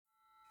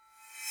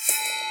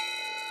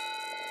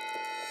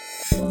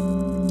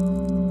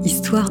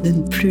histoire de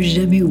ne plus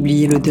jamais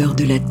oublier l'odeur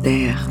de la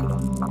terre,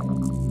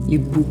 les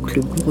boucles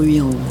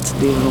bruyantes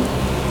des vents,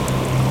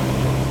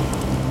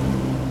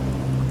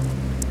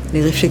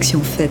 les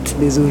réflexions faites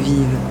des eaux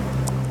vives,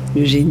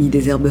 le génie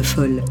des herbes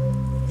folles,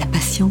 la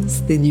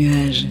patience des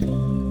nuages.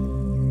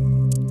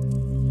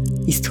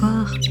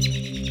 Histoire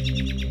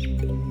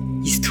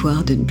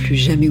de ne plus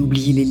jamais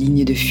oublier les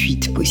lignes de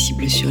fuite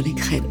possibles sur les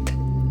crêtes,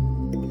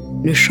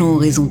 le chant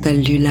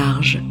horizontal du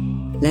large,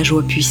 la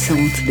joie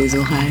puissante des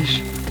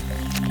orages,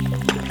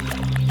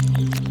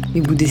 les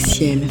bouts des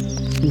ciels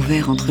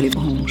ouverts entre les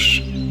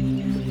branches,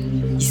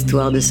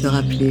 histoire de se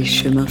rappeler,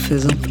 chemin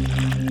faisant,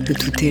 que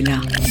tout est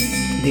là,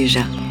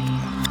 déjà.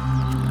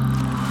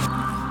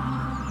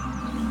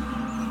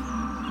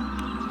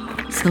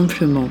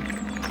 Simplement,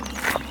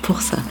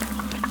 pour ça,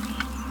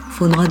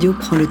 Faune Radio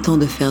prend le temps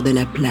de faire de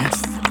la place.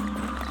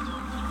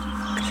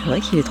 C'est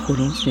vrai qu'il est trop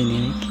long ce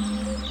générique.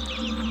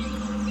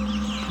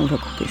 On va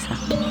couper ça.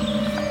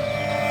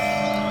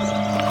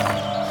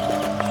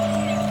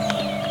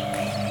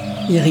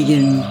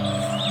 Earigami,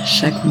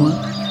 chaque mois,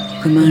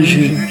 comme un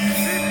jeu,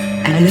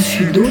 à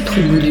l'affût d'autres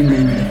bouts du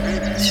monde,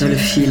 sur le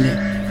fil,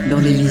 dans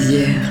les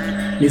lisières,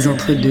 les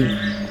entre-deux.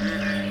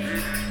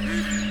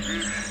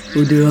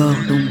 Au dehors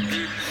donc,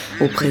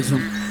 au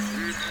présent,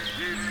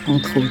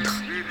 entre autres.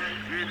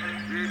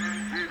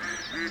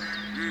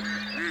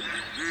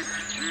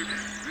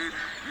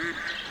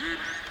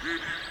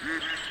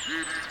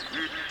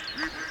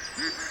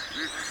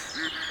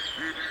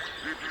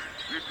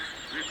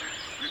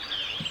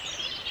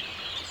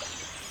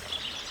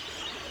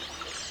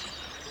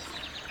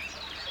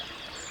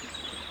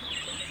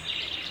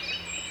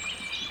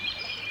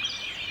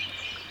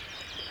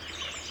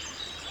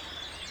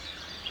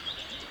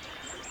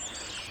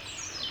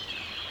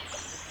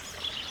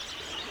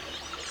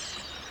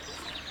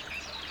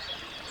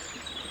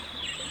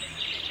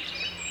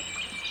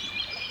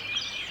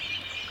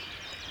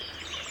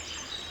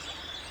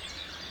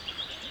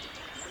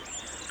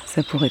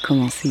 Ça pourrait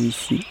commencer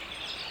ici,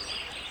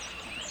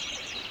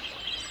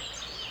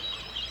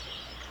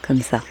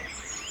 comme ça.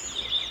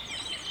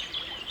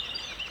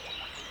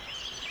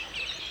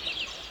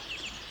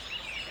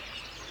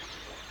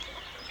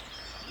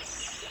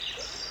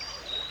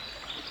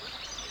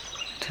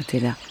 Tout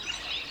est là.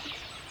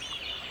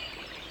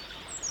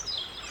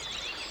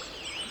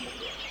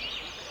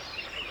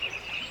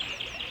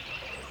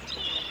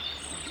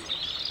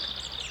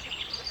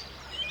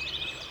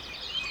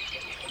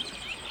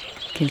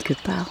 Quelque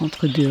part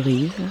entre deux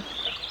rives,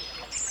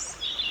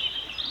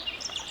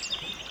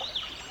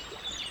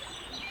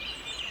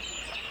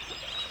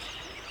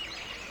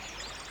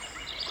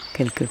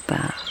 quelque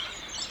part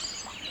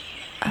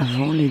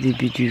avant le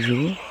début du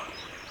jour,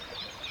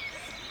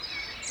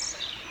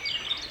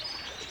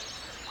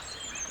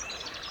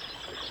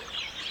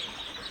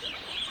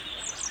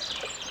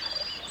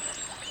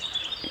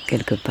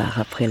 quelque part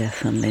après la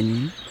fin de la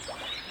nuit.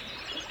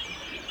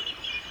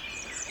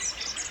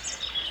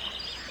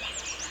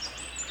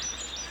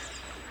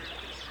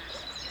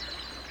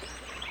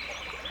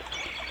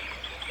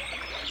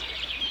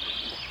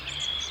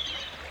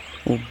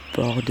 Au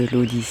bord de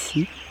l'eau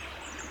d'ici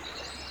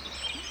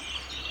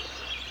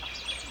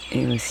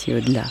et aussi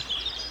au-delà,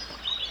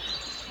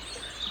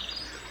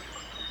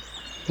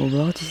 au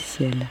bord du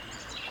ciel.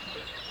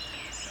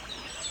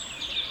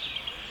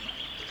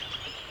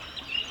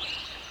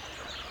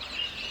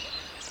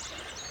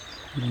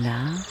 Là,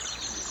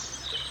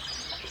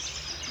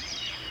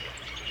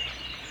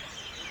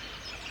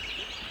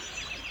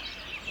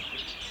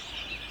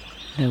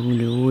 là où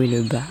le haut et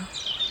le bas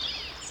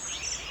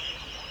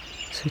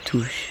se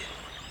touchent.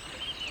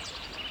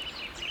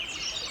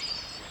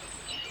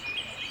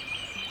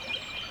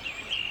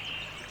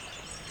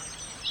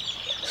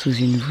 Sous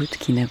une voûte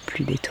qui n'a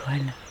plus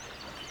d'étoiles.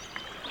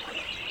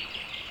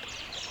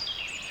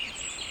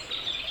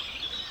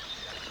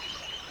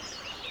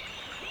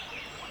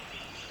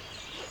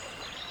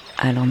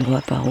 À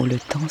l'endroit par où le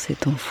temps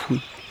s'est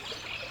enfoui,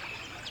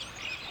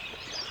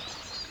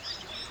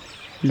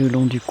 le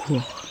long du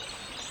cours.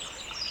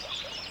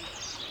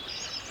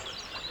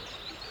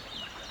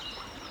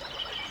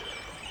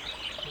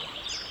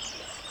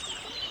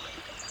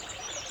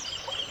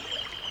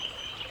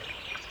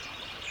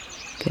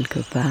 Quelque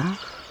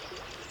part,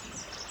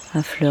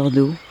 à fleur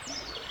d'eau,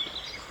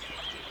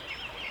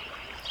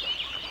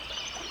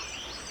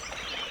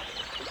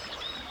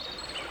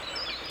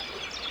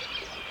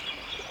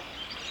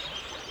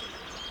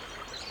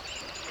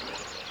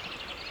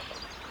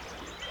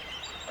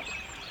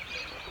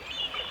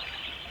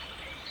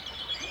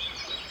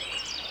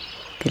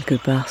 quelque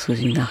part sous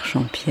une arche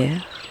en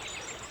pierre,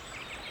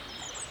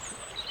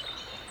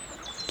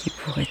 qui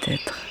pourrait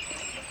être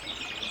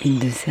une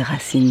de ces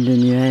racines de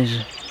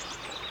nuages,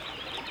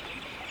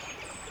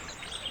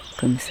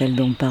 comme celle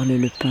dont parle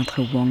le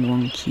peintre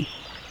Qui.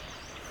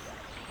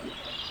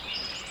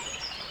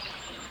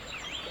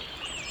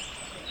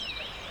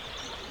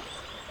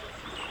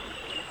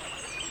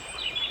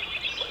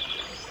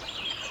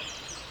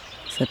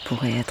 Ça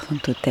pourrait être un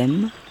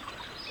totem,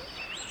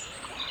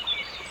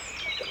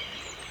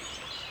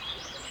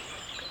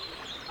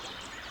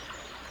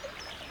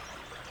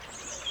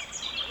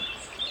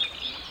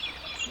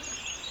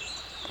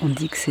 On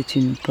dit que c'est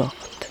une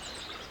porte,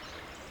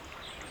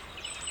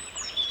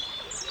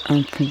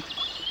 un pont,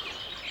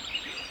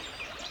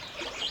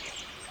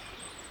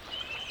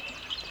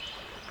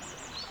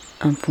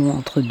 un pont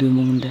entre deux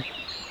mondes.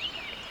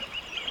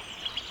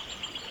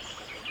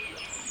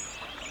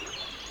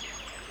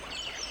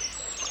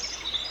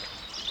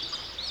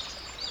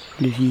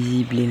 Le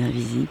visible et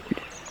l'invisible.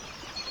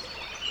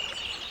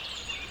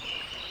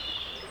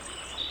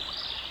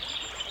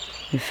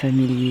 Le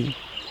familier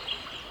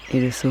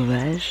et le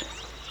sauvage.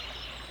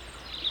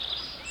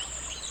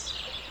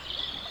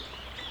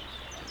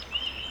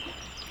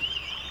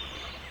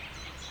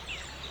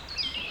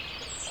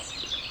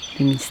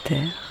 Le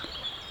mystère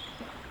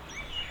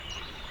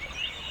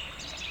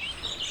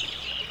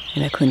et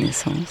la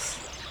connaissance.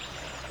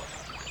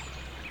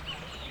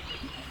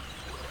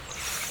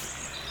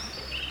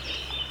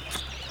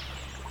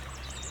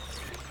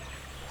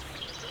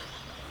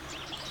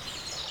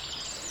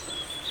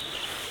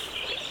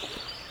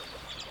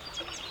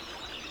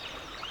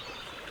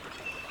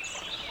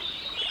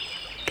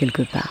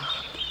 Quelque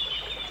part,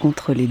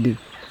 entre les deux.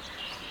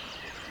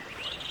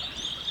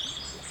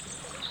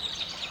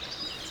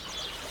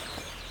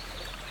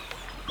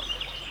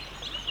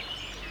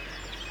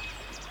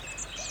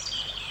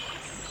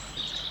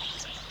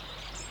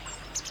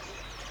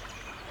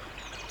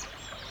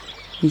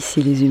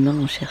 Ici, les humains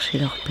ont cherché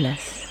leur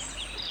place.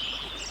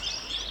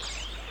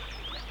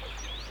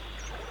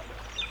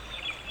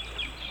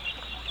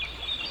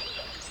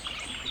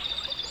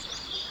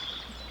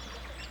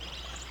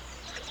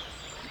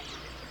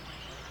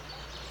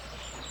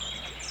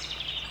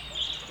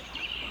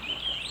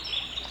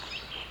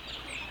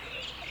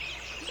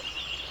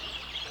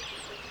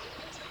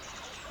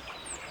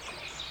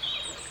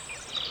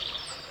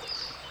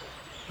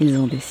 Ils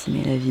ont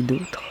dessiné la vie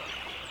d'autres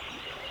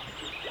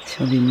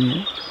sur des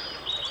murs.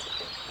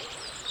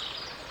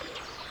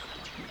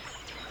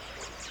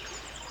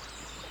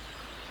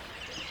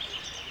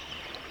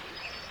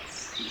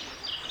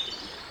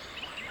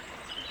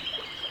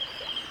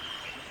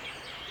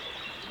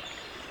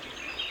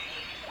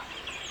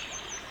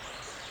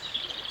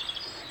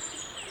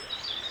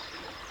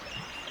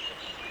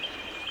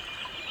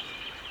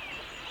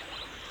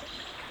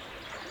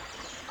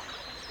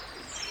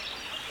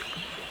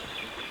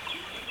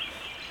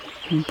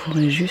 On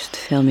pourrait juste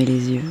fermer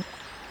les yeux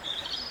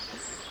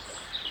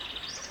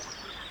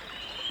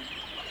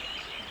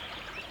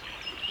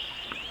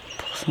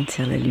pour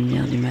sentir la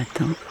lumière du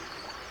matin.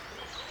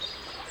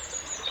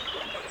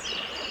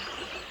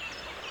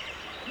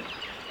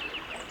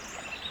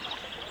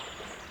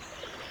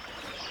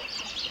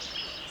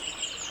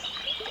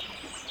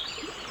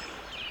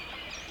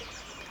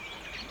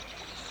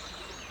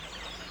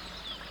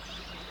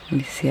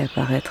 Laisser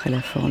apparaître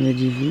la forme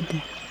du vide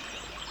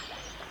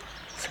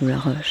sous la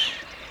roche.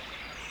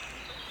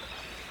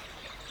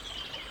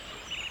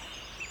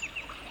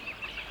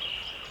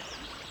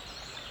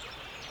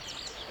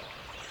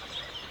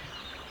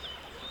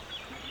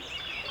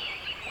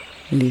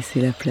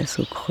 Laisser la place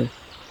au creux.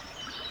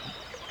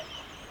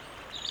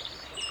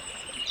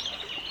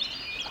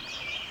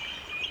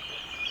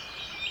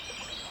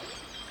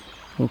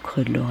 Au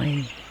creux de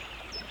l'oreille.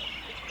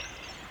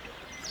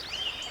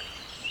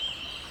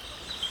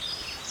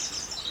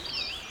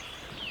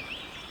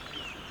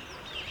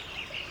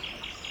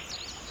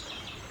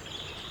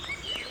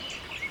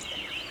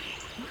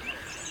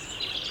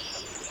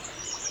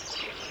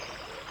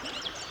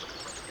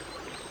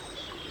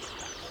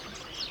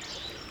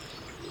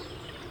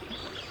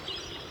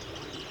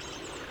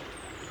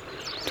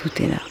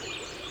 Tout est là.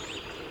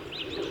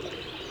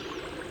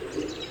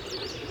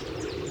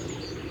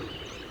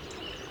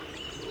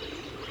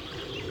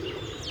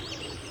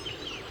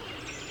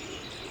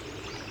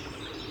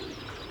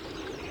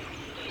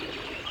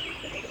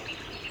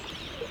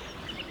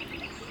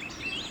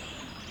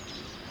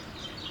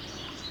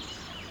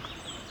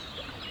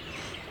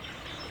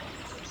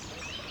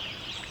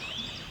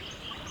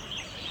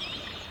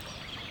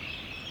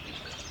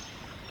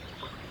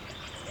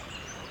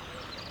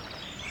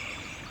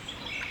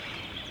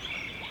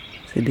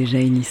 C'est déjà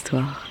une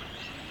histoire.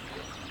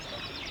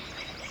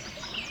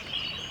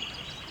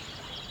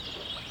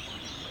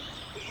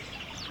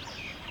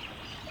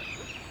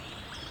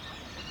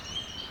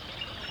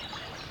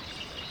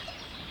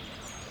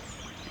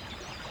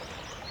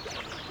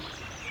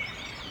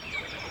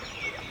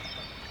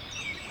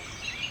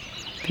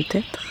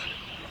 Peut-être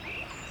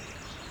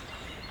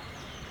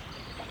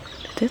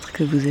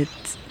que vous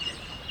êtes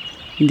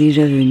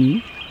déjà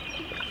venu.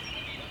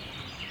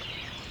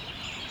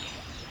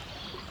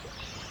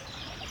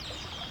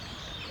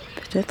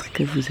 Peut-être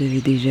que vous avez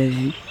déjà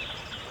vu.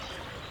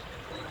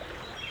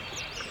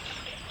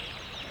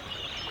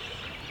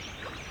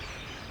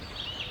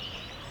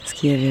 Ce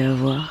qu'il y avait à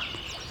voir.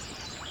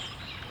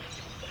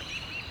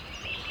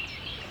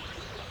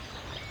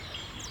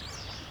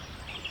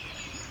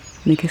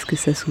 Mais qu'est-ce que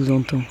ça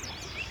sous-entend ?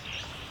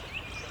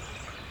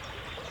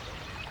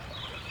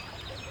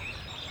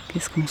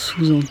 Qu'est-ce qu'on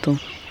sous-entend ?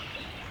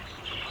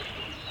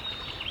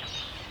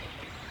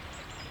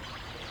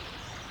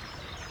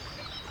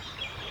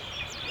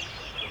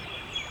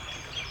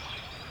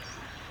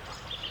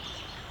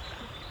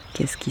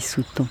 Qu'est-ce qui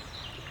sous-tend?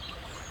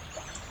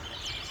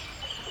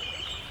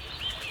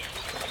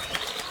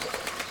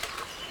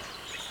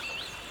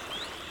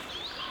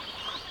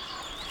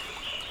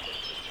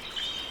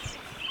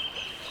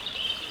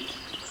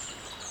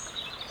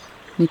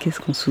 Mais qu'est-ce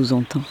qu'on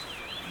sous-entend?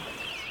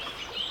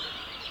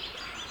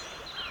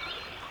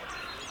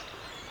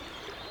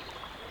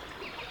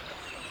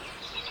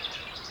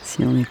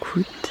 Si on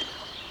écoute,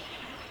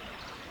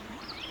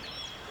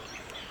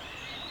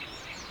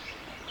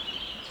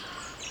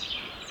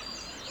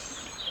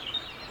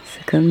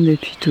 c'est comme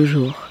depuis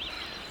toujours.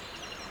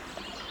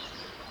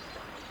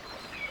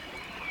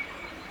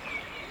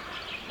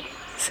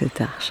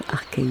 Cette arche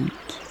archaïque.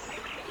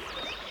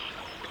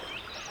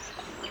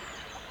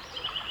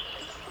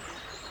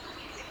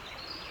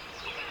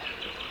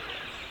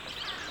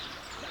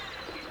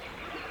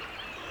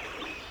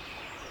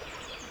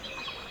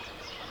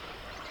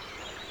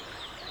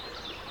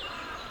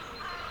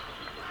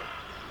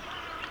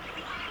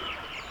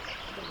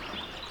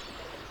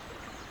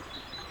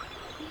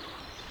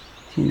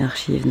 Une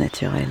archive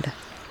naturelle.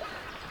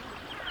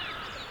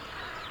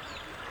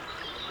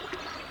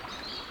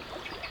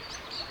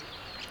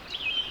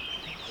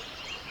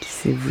 Qui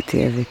s'est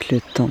voûtée avec le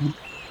temps.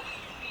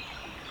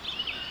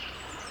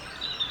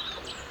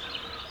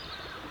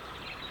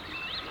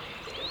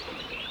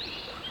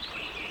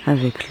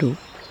 Avec l'eau.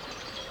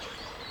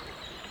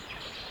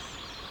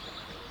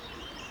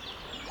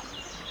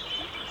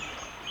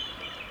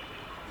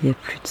 Il y a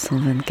plus de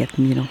 124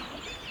 000 ans.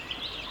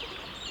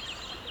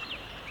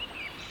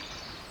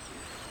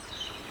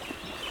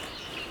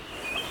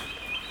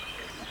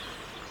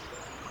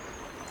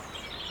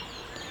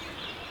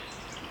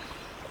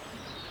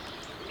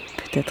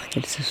 Peut-être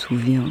qu'elle se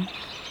souvient,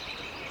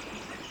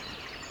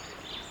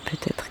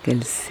 peut-être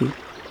qu'elle sait.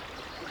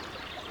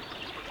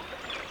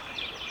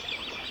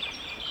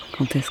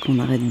 Quand est-ce qu'on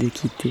arrête de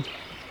quitter?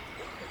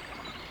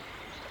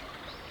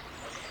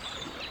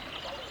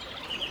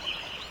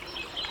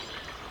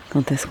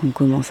 Quand est-ce qu'on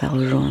commence à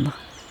rejoindre?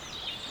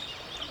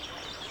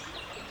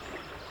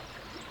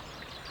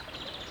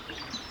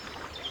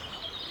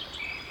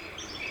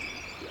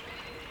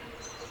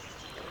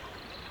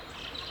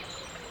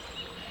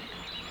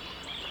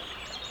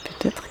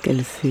 Peut-être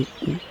qu'elle sait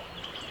où.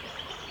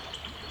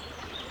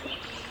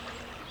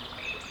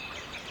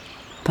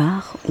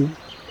 Par où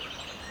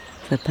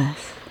ça passe.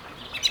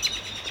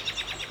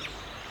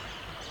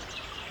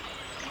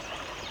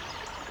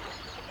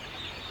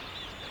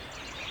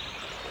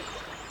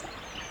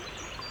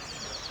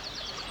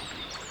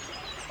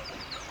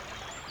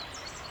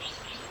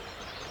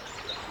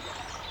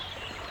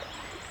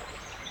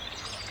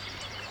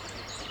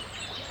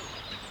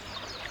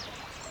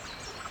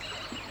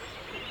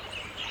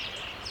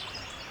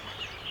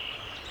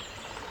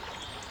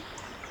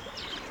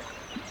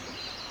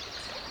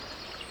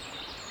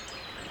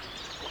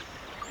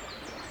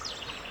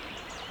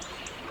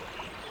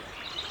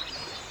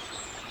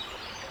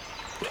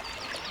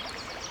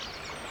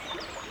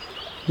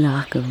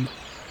 L'Earigami.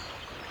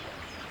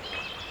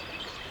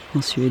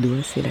 En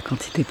suédois, c'est la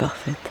quantité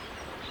parfaite.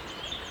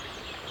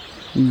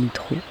 Ni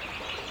trop,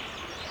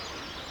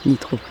 ni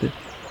trop peu.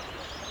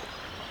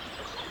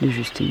 Le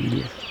juste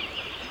milieu.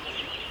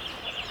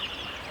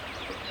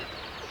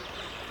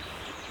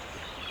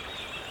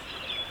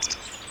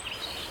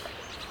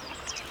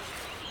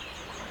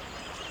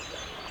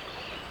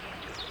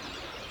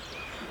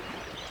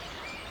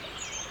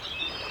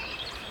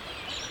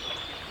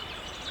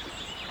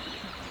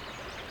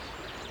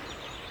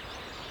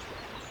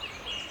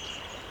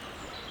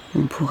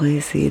 On pourrait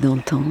essayer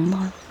d'entendre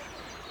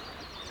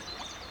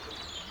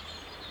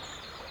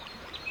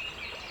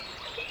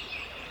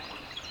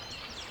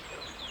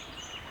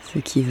ce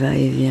qui va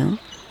et vient,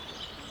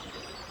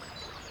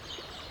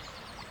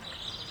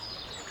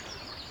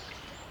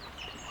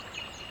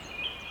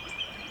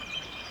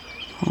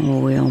 en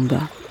haut et en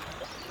bas.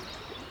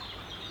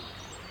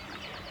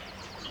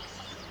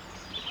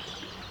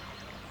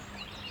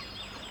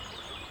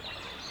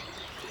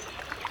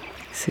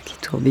 Ce qui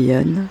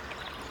tourbillonne.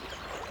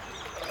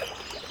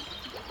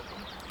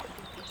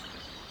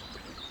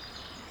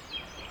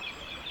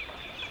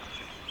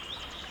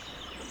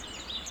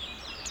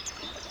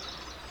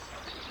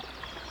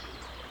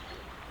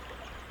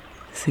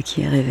 Ce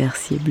qui est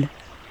réversible.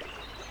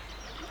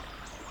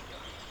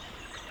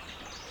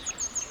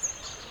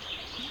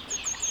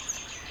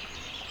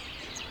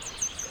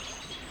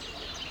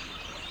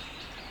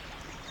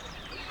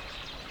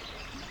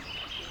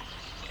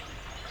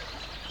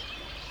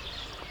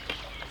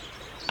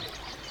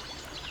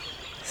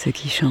 Ce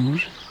qui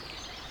change.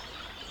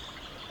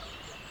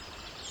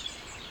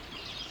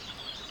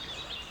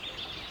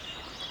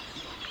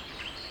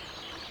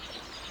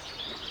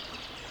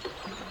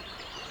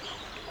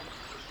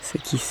 Ce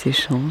qui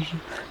s'échange.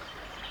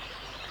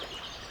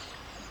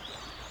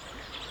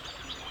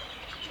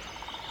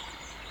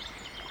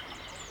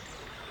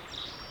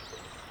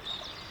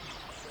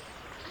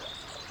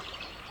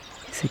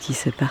 Ce qui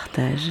se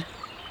partage.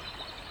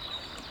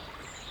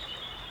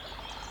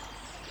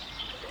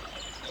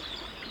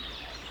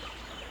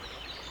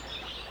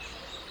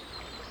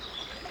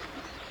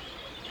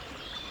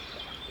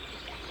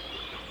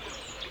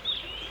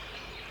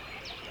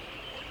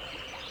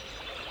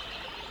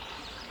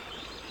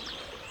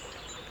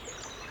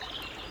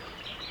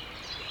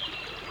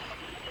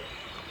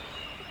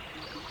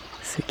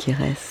 ce qui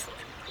reste.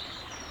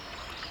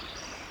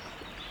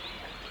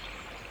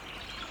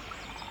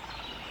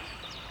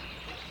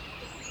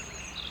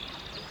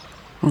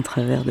 En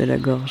travers de la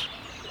gorge.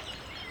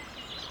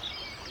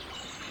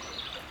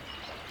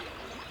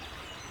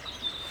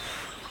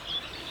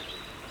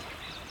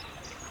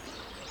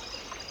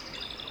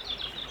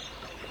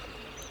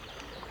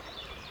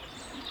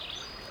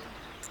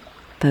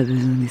 Pas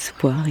besoin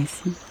d'espoir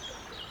ici.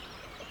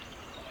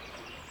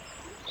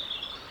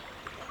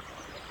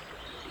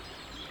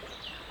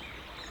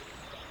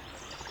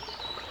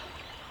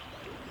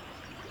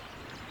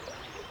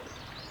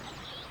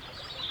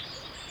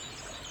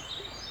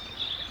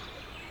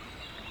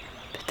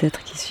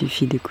 Peut-être qu'il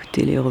suffit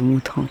d'écouter les remous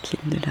tranquilles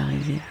de la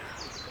rivière.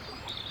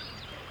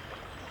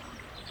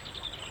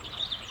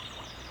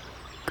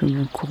 Comme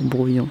un court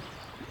brouillon.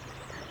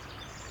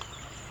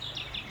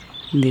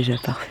 Déjà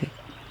parfait.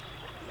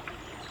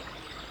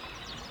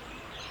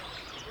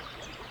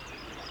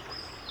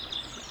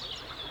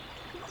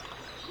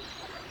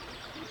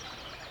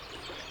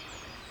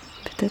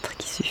 Peut-être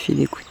qu'il suffit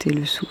d'écouter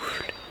le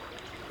souffle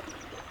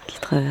qui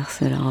traverse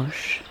la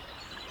roche.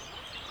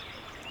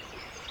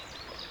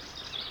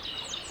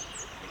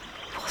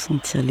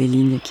 Sentir les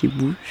lignes qui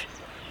bougent.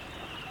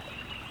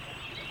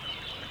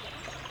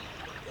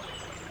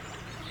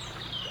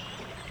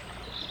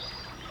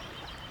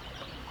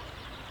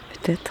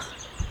 Peut-être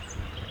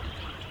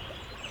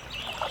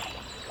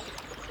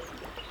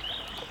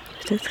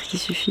qu'il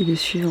suffit de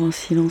suivre en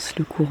silence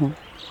le courant.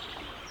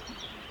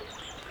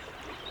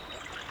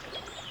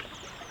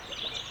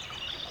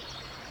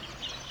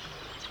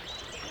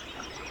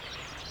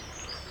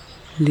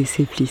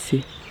 Laisser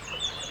plisser.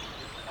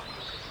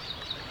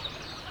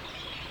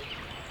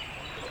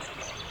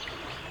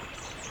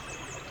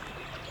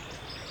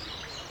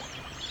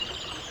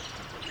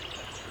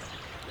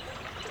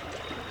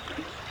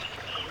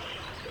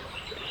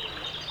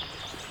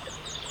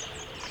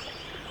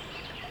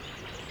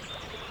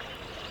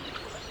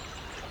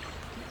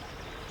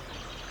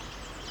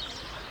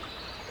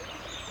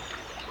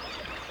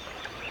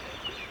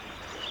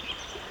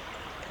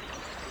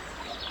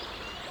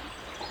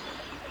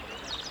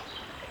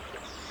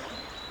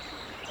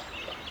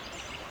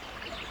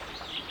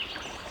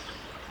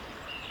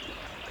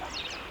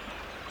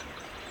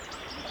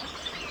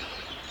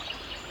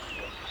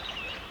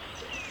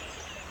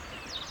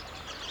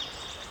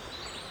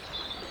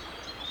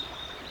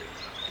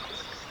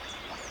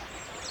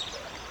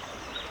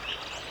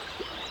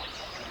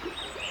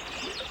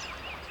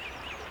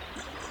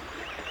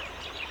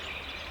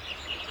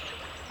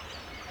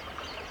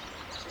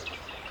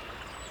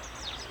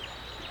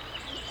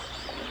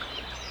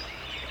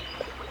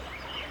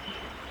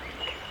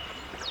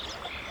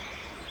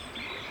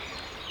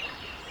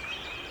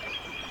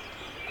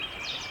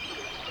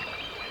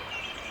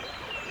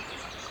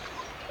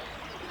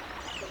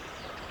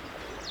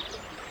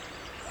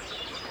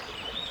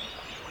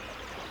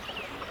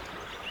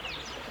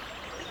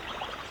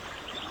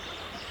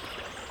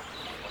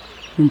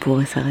 On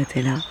pourrait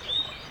s'arrêter là,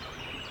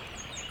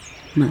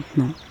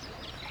 maintenant,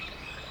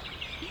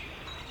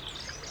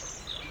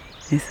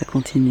 et ça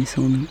continue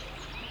sans nous.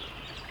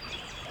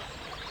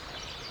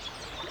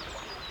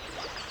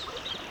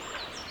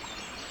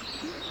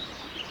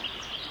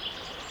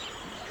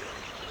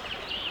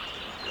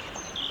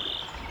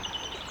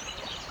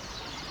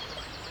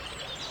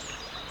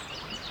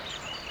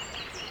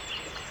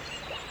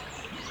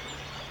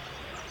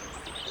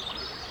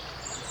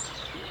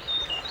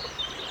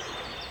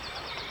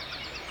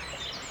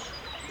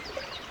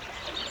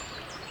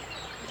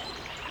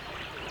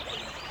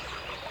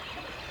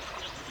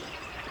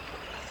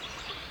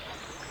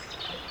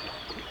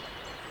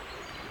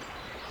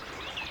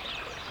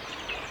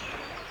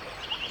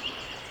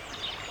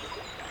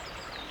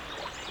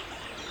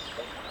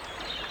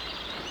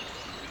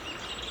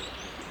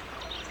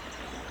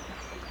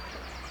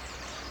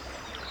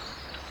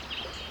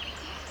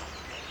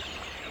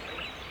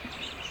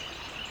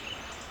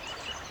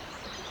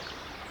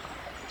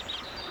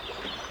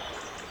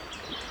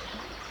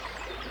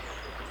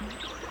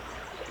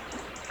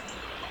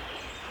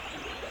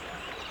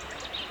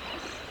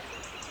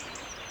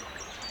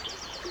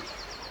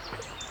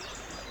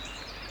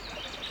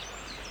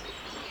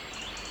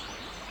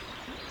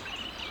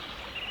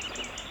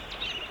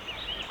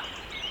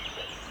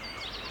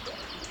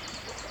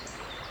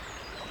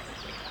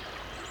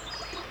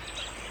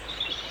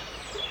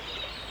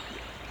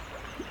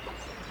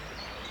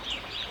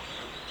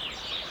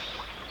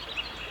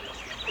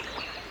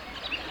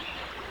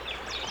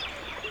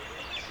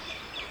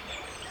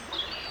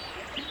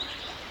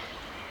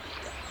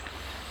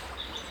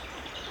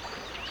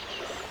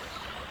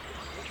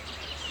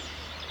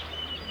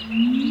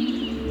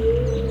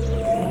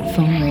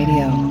 Phone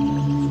radio,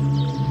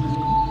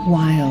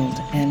 wild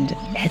and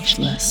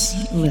edgeless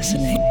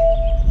listening.